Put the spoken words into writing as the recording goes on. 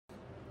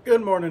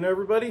Good morning,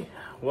 everybody.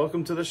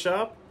 Welcome to the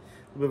shop.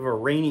 A bit of a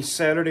rainy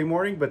Saturday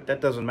morning, but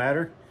that doesn't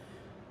matter.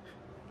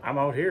 I'm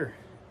out here.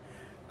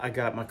 I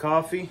got my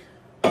coffee,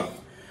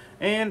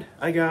 and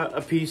I got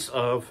a piece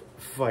of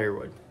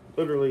firewood.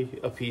 Literally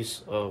a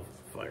piece of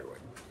firewood.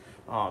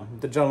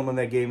 The gentleman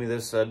that gave me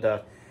this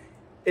said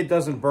it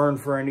doesn't burn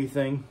for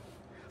anything.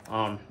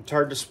 It's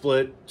hard to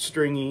split,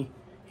 stringy.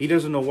 He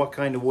doesn't know what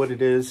kind of wood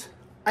it is.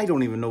 I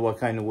don't even know what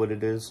kind of wood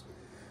it is.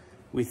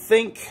 We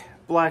think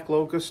black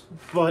locust,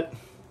 but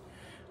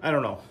I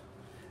don't know.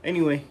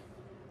 Anyway,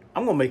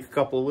 I'm going to make a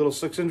couple of little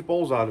 6-inch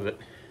bowls out of it.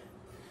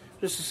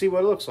 Just to see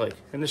what it looks like.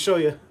 And to show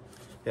you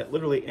that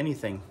literally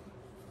anything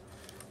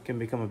can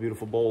become a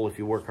beautiful bowl if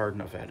you work hard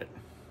enough at it.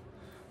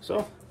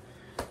 So,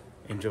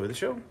 enjoy the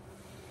show.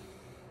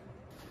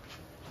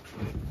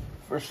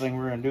 First thing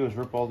we're going to do is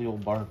rip all the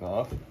old bark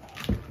off.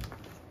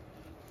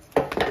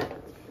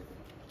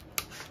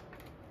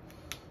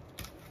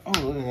 Oh,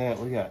 look at that.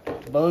 We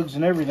got bugs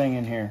and everything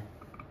in here.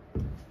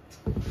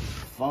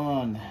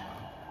 Fun.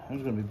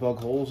 There's going to be bug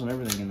holes and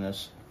everything in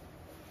this.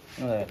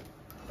 Look at that.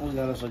 We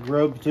got us a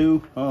grub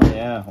too. Oh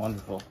yeah,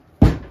 wonderful.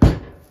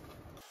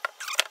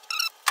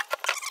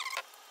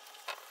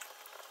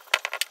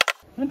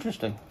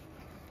 Interesting.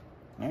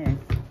 Alright.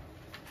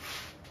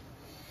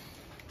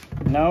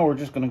 Now we're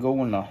just going to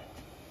go and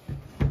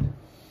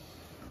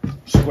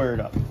square it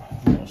up.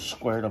 We'll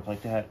square it up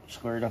like that.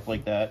 Square it up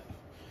like that.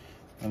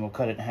 And we'll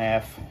cut it in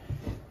half.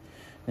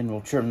 Then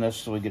we'll trim this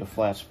so we get a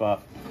flat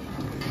spot.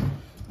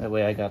 That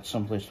way I got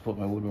someplace to put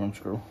my woodworm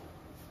screw.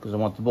 Because I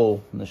want the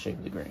bowl in the shape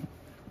of the grain.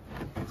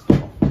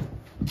 So,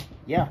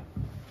 yeah.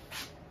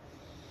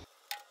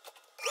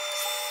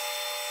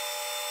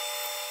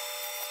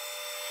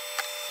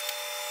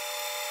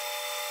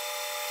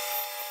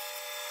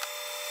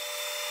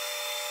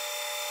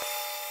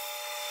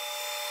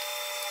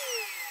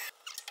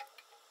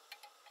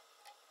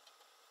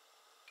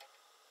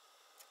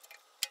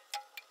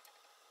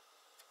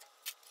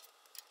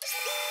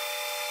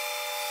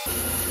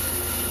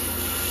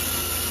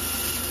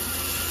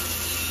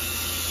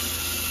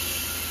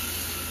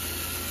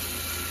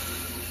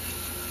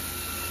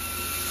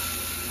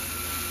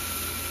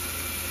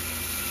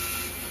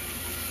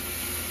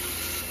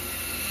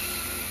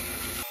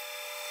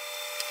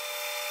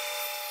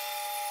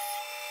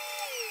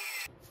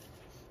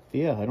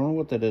 Yeah, I don't know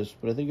what that is,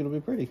 but I think it'll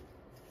be pretty.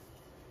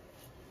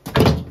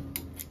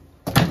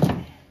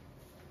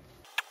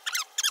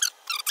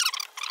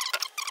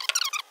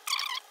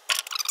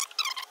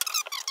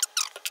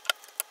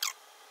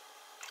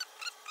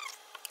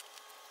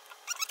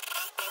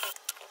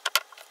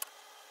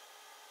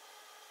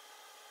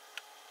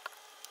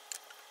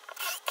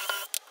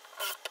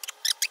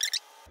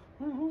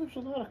 Oh, there's a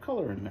lot of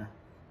color in there.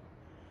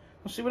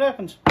 Let's see what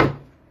happens.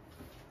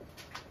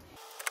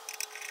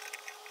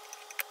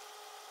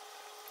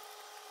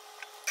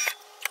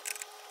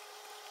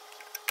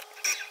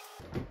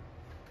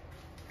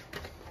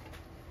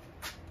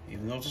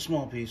 Even though it's a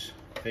small piece,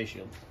 face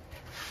shield.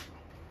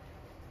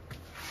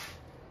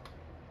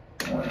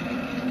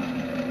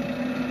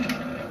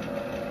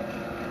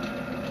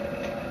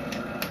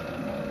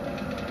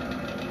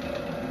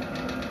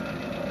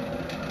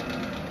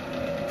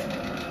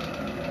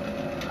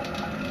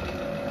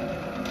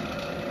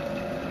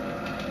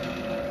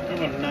 I'm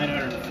about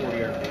 940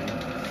 RPM.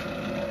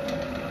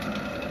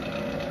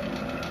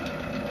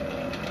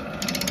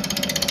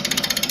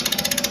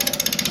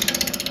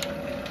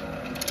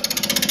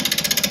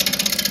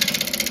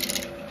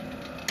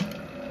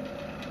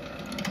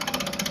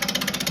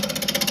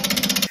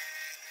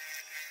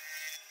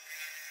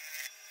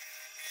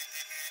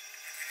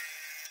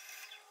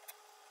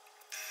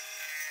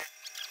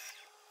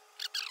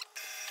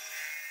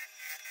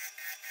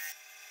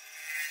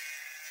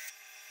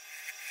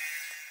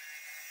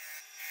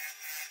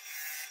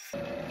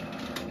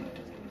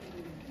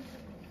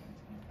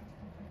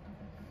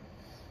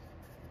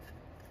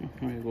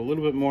 I'm going to go a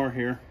little bit more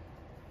here.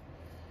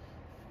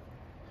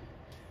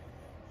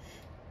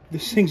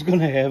 This thing's going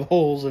to have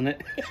holes in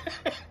it.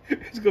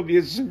 It's going to be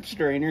a soup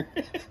strainer,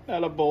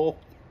 not a bowl.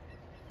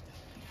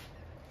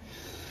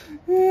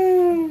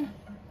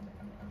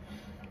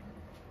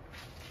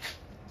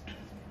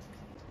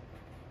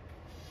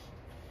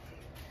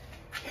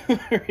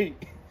 Alright.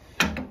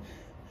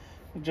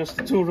 Adjust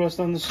the tool rest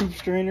on the soup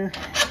strainer.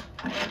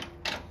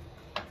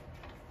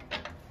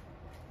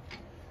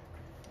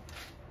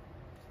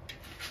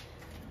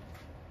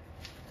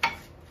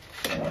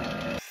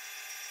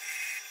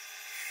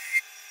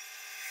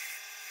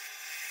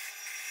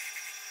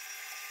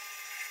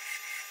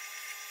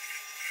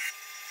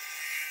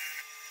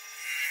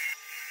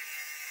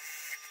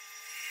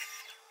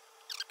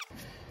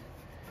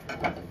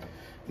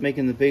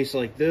 Making the base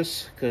like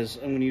this because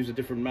I'm going to use a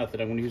different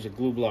method. I'm going to use a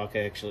glue block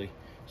actually,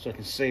 so I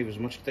can save as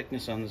much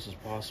thickness on this as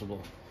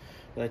possible.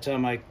 By the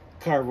time I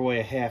carve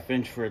away a 1/2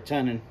 inch for a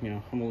tenon, you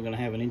know, I'm only going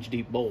to have an inch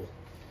deep bowl.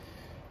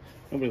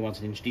 Nobody wants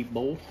an inch deep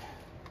bowl.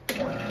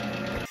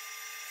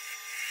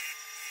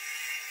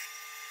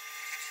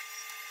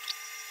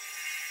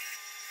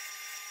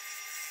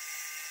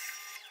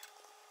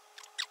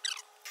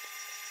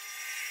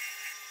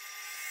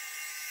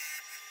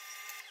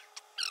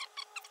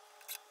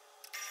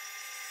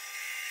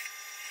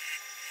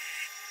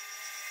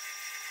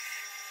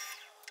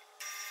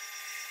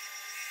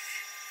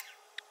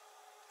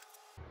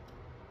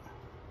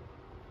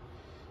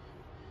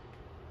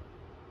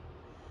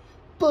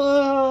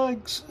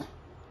 Bugs!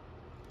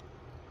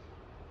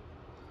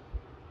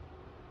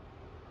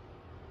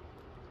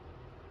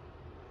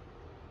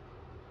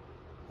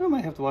 I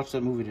might have to watch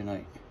that movie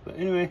tonight. But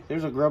anyway,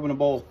 there's a grub in a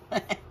bowl.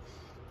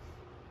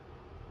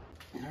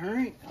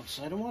 Alright,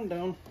 outside of one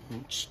down.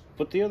 Let's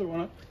put the other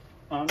one up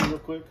on real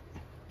quick.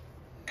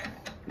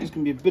 This is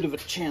going to be a bit of a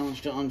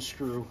challenge to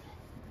unscrew.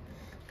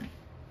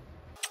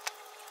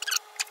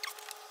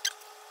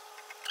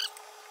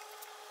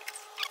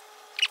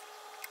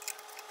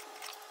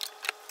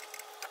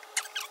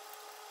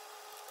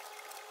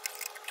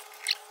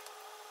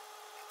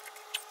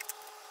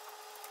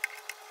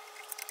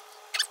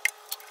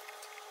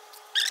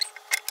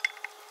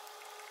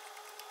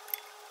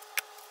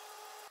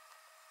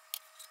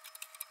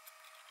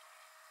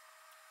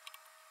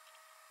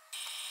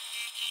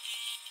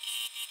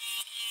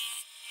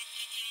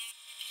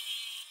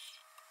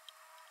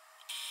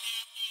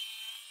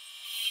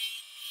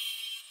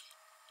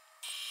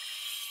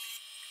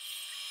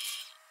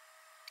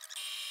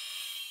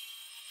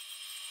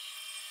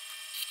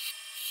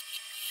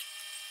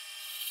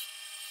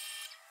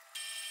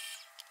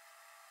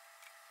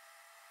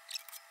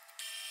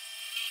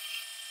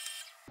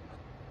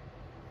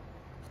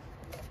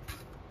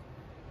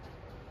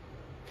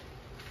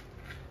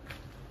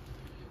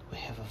 We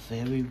have a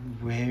very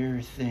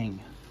rare thing.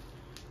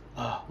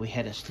 Oh, we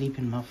had a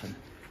sleeping muffin.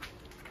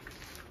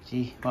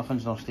 See,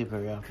 muffins don't sleep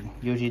very often.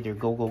 Usually they're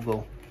go, go,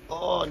 go.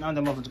 Oh, now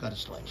the muffin's got a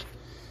slice.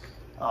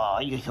 Oh,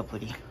 you're so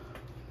pretty.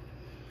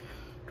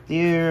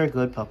 You're a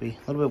good puppy.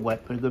 A little bit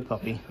wet, but a good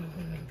puppy.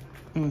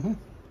 Mm-hmm.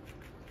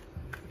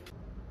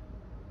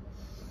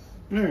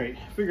 Alright,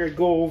 I figured I'd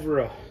go over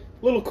a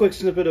little quick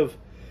snippet of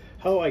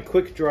how I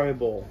quick dry a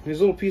bowl. These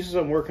little pieces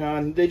I'm working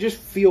on, they just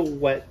feel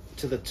wet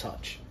to the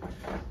touch.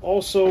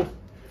 Also,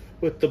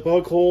 with the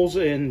bug holes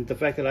and the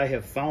fact that I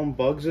have found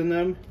bugs in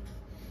them,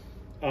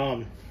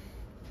 I've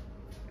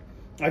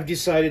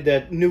decided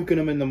that nuking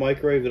them in the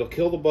microwave, it'll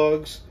kill the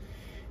bugs,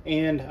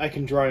 and I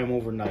can dry them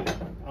overnight.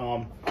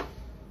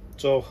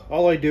 So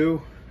all I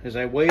do is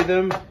I weigh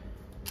them,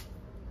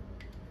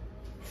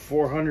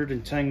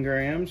 410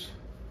 grams,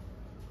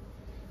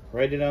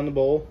 write it on the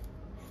bowl,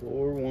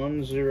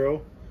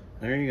 410,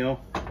 there you go.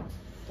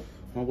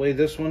 I'll weigh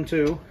this one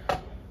too,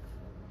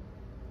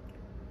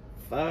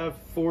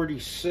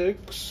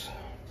 546.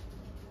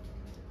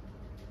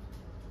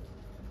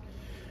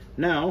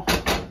 Now,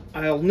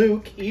 I'll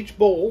nuke each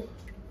bowl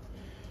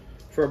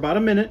for about a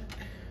minute,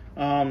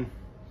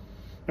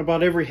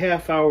 about every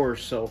half hour or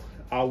so.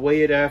 I'll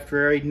weigh it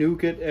after I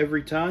nuke it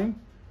every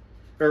time,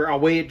 or I'll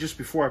weigh it just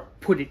before I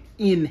put it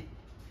in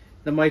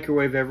the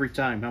microwave every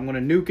time. I'm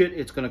going to nuke it,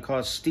 it's going to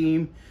cause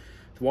steam.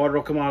 The water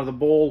will come out of the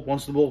bowl.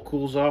 Once the bowl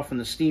cools off and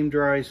the steam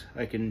dries,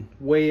 I can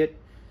weigh it,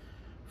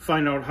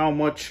 find out how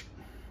much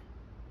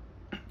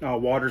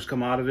water's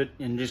come out of it,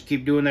 and just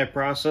keep doing that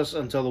process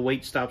until the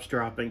weight stops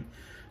dropping.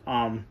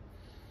 I'll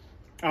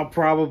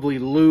probably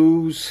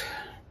lose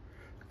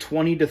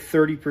 20 to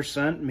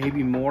 30%,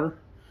 maybe more,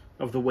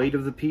 of the weight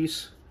of the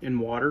piece in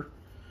water.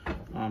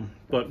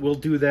 But we'll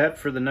do that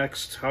for the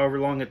next however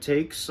long it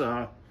takes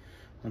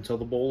until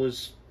the bowl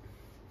is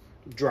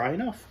dry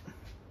enough.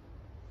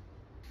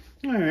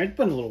 Alright, it's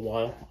been a little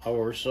while,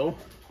 hour or so,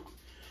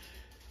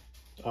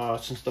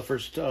 since the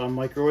first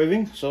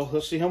microwaving. So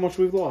let's see how much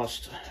we've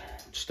lost.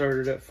 It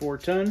started at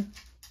 410,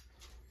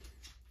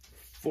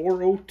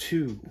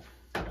 402.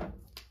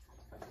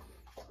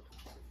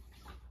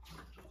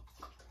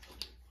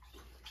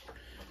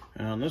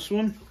 And on this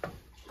one,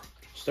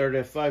 started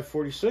at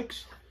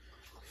 546,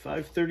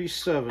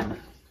 537.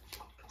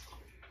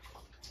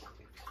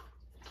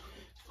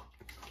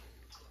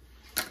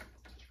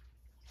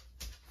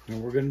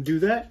 And we're going to do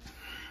that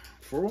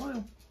for a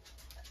while.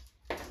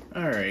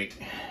 Alright.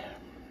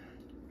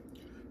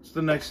 It's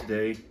the next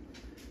day.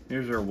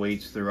 Here's our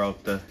weights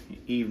throughout the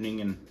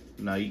evening and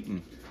night.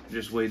 And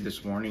just weighed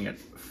this morning at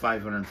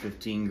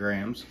 515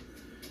 grams.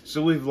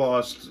 So we've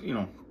lost,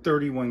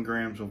 31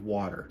 grams of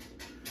water.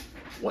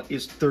 What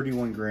is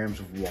 31 grams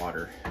of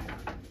water?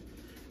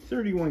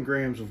 31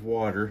 grams of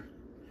water.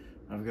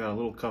 I've got a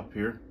little cup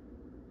here.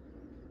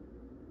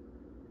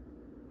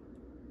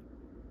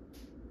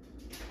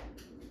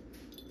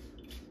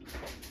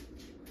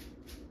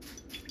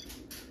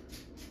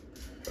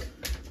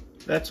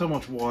 That's how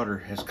much water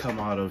has come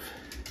out of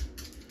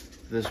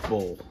this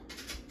bowl.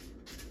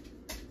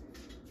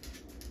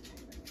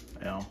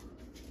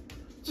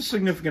 It's a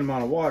significant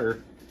amount of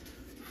water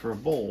for a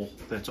bowl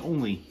that's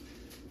only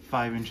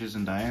 5 inches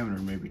in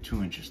diameter, maybe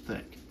 2 inches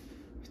thick.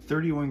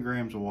 31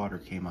 grams of water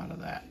came out of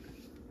that.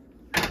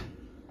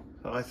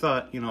 So I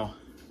thought,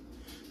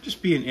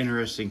 just be an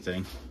interesting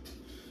thing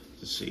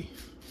to see.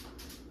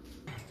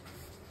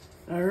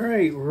 All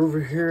right, we're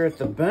over here at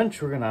the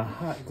bench. We're gonna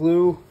hot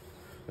glue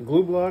a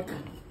glue block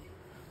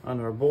on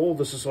our bowl.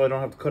 This is so I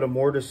don't have to cut a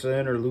mortise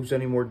in or lose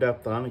any more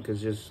depth on it,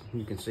 because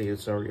you can see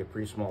it's already a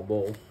pretty small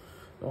bowl.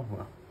 So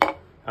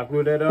hot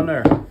glue that on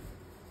there.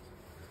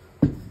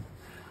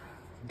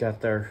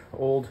 Got their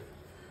old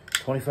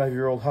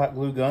 25-year-old hot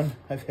glue gun.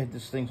 I've had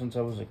this thing since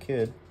I was a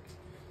kid.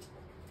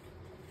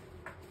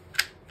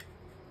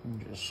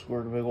 And just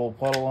squirt a big old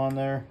puddle on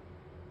there.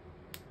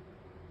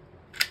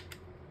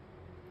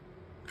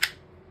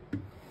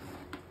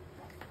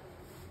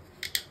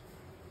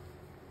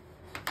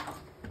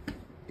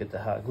 Get the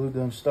hot glue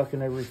gun stuck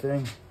in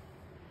everything.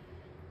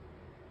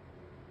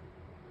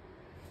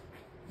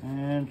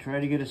 And try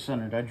to get it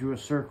centered. I drew a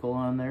circle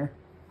on there.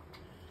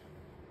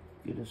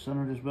 Get it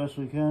centered as best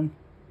we can.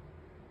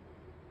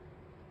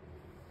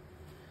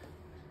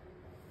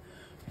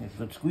 Get a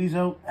good squeeze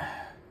out.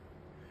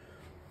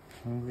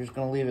 And we're just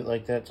going to leave it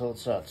like that till it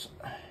sets.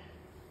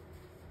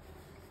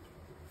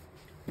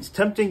 It's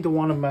tempting to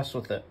want to mess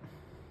with it,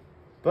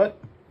 but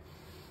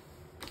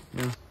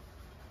yeah.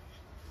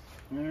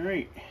 All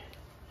right,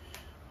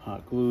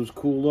 hot glue's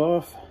cooled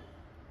off.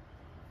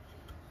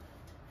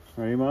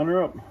 Ready to mount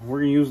her up.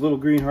 We're going to use little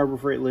green Harbor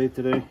Freight lathe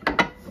today.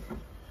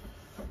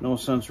 No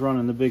sense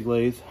running the big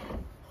lathe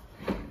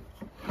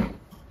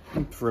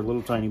for a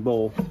little tiny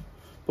bowl.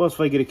 Plus,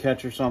 if I get a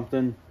catch or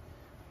something,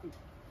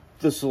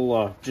 this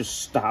will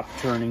just stop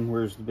turning,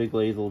 whereas the big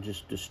lathe will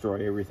just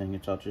destroy everything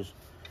it touches.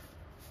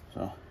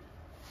 So,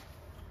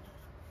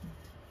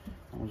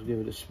 always give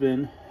it a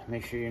spin.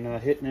 Make sure you're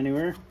not hitting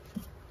anywhere.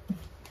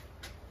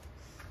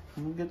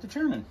 And we'll get the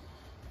churning.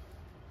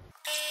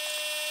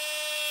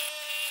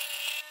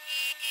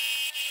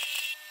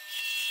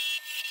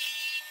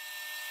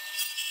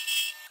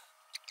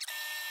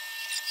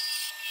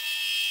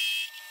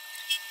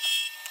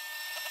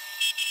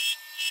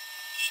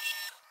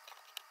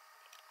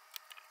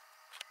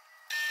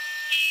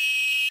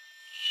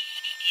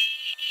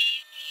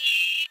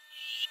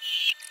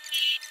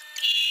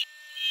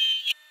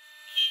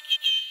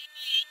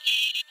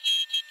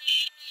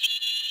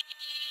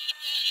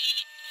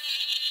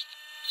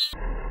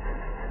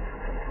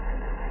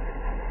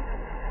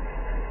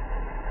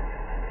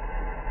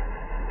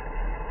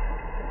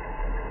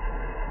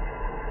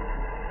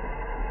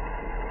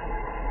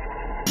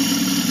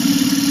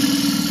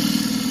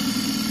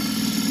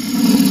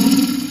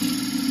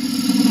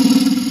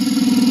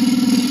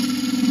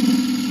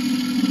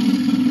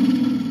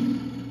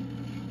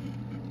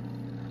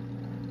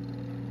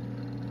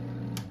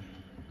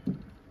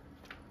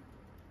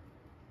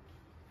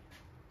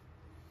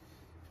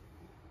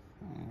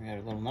 We got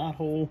a little knot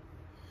hole,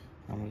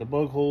 one of the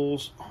bug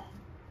holes.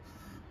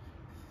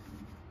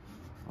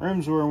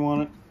 Rim's where I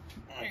want it.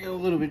 I go a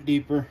little bit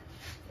deeper.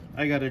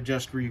 I gotta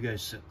adjust where you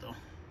guys sit though.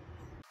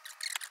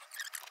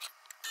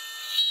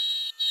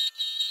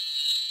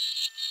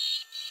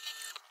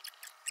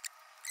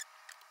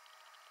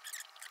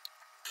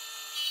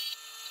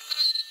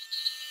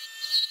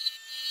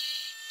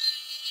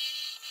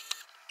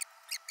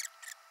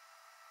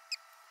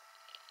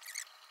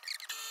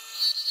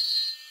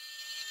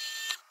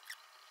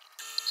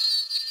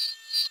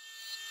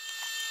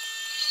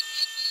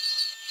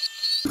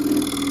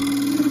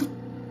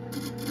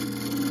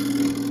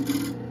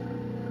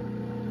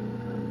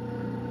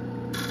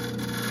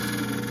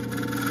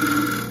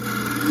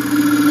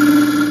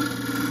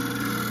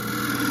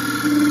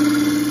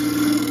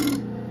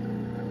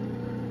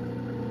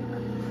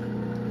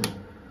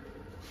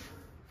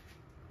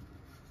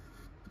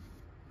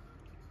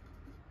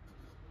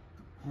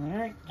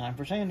 Alright, time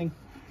for sanding.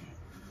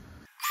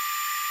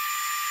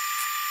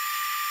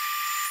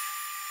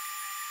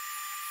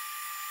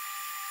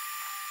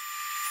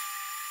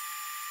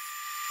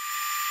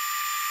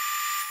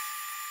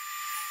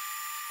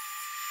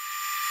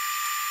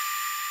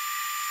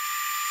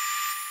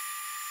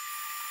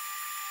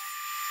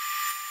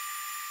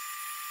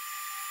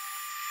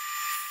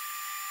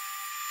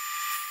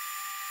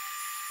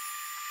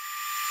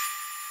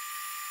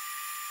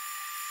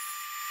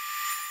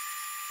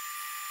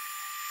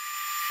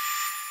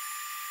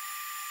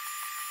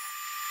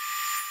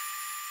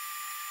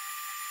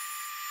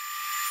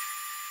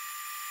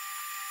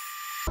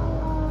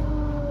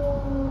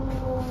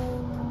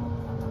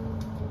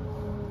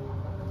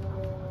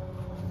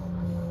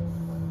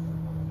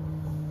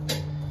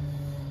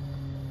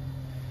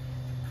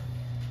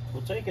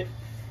 We'll take it.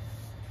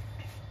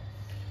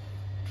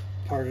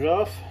 Part it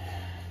off,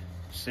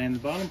 sand the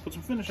bottom, put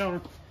some finish on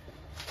her.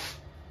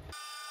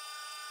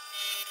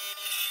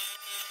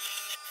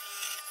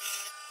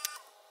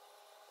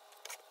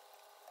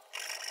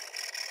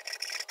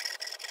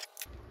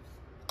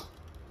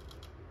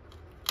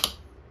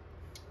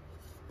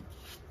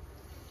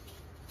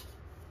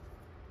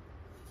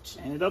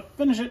 Sand it up,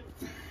 finish it.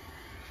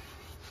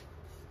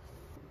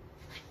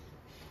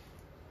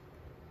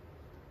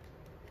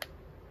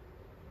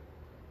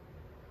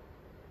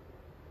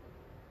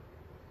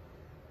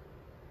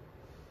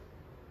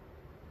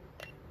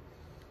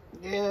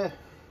 Yeah,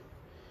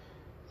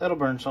 that'll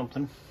burn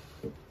something.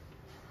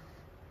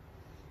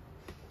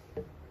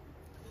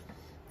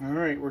 All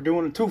right, we're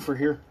doing a twofer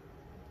here.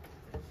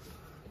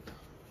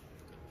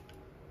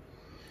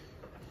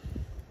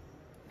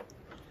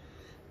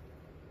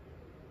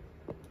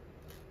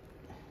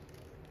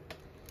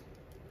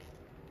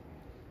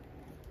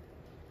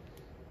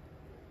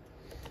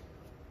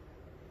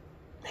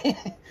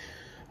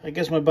 I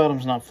guess my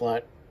bottom's not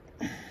flat.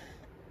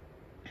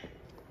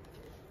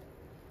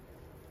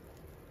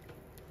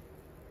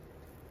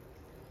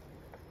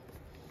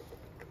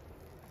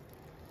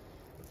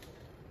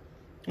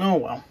 Oh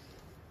well.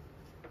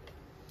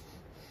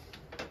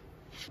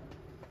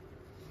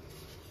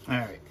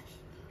 Alright.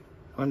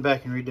 I went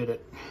back and redid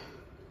it.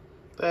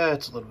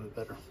 That's a little bit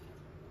better.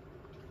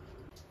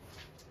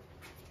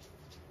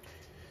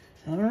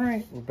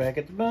 Alright, we're back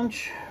at the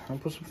bench. I'll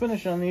put some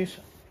finish on these.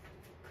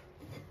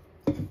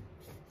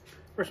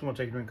 First I'm going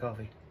to take a drink of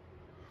coffee.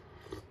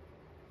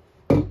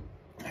 Do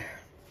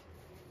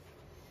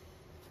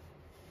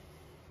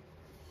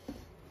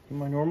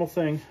my normal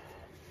thing.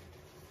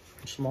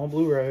 A small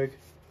blue rag.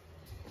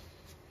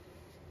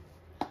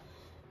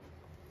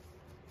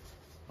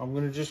 I'm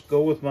going to just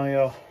go with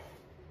my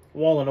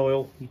walnut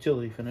oil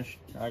utility finish.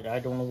 I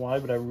don't know why,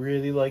 but I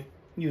really like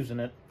using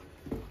it.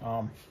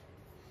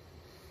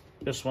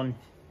 This one,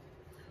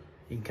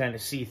 you can kind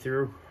of see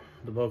through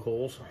the bug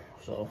holes.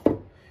 So,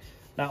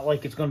 not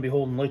like it's going to be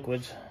holding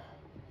liquids.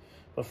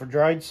 But for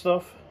dried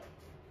stuff,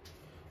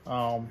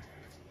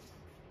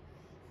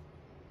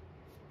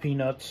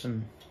 peanuts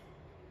and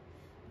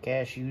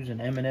cashews and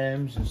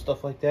M&Ms and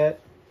stuff like that,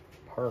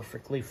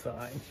 perfectly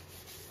fine.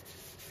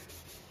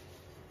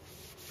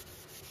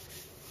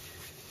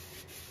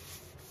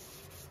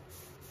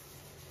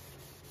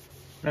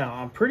 Now,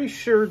 I'm pretty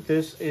sure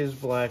this is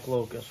black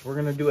locust. We're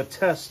going to do a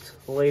test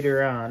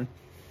later on,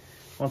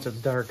 once it's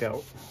dark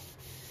out.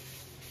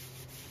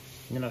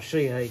 And I'll show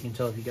you how you can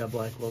tell if you got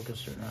black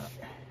locust or not.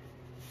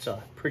 It's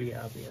pretty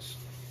obvious.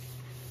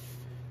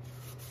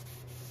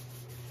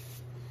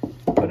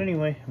 But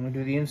anyway, I'm going to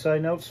do the inside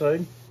and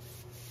outside.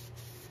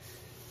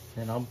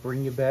 And I'll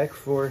bring you back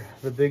for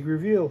the big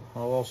reveal.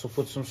 I'll also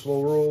put some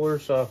slow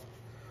rollers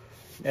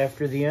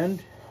after the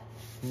end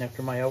and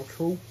after my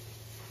outro.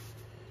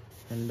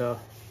 And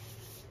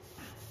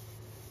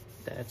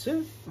that's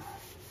it.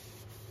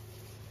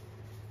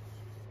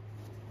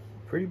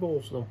 Pretty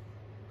bowls though.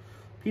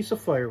 Piece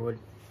of firewood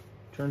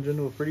turns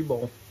into a pretty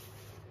bowl.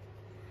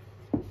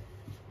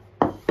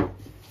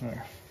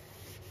 There.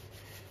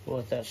 We'll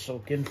let that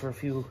soak in for a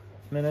few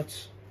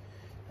minutes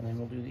and then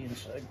we'll do the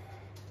inside.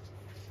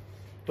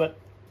 But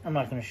I'm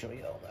not going to show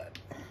you all that.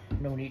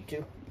 No need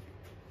to.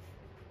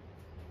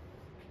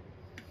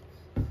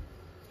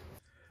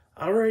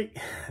 Alright,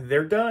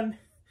 they're done.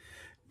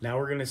 Now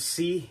we're going to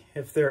see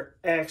if they're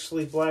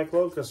actually black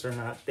locusts or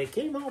not. They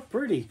came out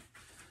pretty.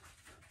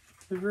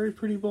 They're very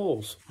pretty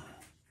bowls.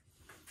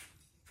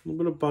 A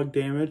little bit of bug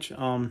damage.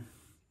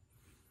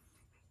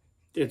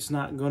 It's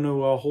not going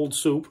to hold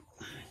soup.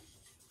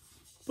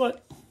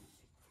 But,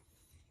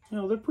 you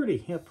know, they're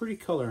pretty. Yeah, pretty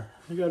color.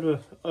 They got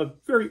a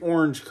very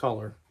orange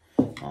color.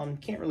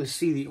 Can't really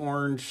see the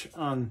orange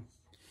on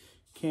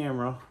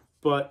camera,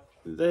 but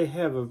they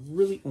have a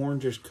really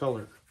orangish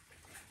color.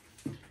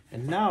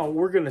 And now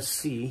we're going to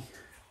see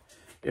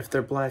if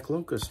they're black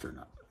locust or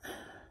not.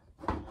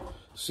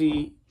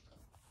 See,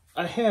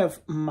 I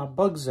have my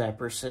bug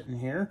zapper sitting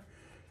here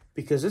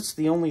because it's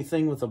the only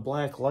thing with a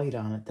black light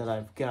on it that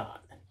I've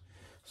got.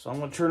 So I'm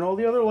going to turn all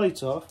the other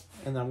lights off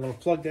and I'm going to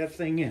plug that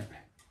thing in.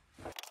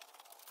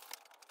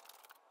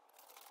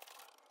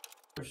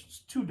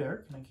 It's too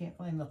dark and I can't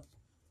find the...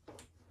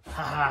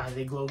 Ha!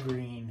 They glow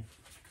green.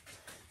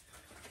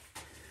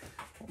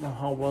 I don't know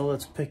how well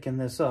it's picking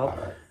this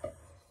up,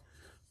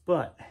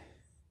 but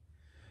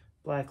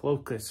black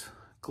locust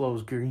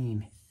glows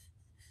green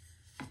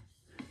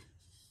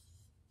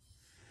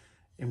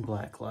in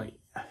black light.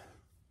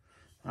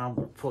 I'm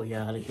gonna pull you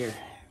out of here.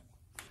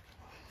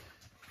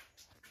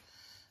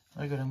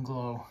 Look at them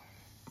glow.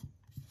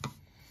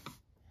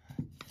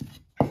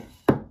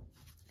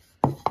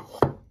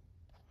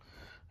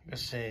 Like I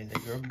say, they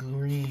grow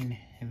green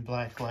in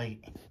black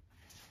light,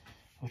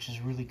 which is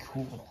really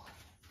cool.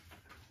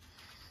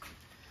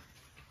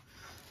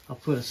 I'll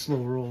put a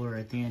slow roller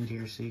at the end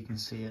here so you can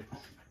see it.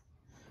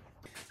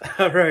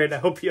 Alright, I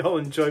hope you all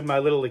enjoyed my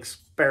little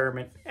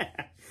experiment.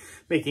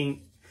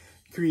 Making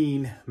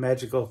green,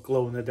 magical,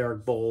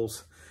 glow-in-the-dark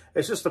bowls.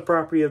 It's just the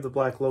property of the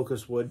black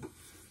locust wood.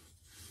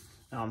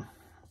 I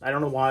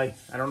don't know why.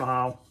 I don't know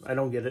how. I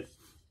don't get it.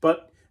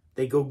 But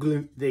they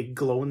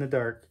glow in the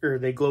dark, or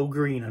they glow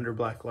green under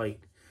black light.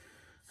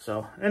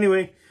 So,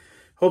 anyway,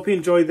 hope you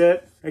enjoyed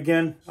that.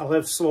 Again, I'll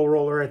have slow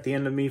roller at the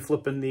end of me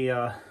flipping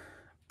the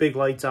big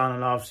lights on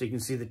and off so you can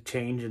see the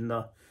change in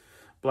the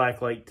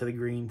black light to the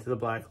green to the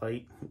black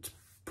light. It's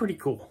pretty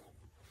cool.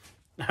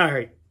 All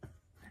right,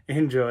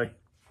 enjoy.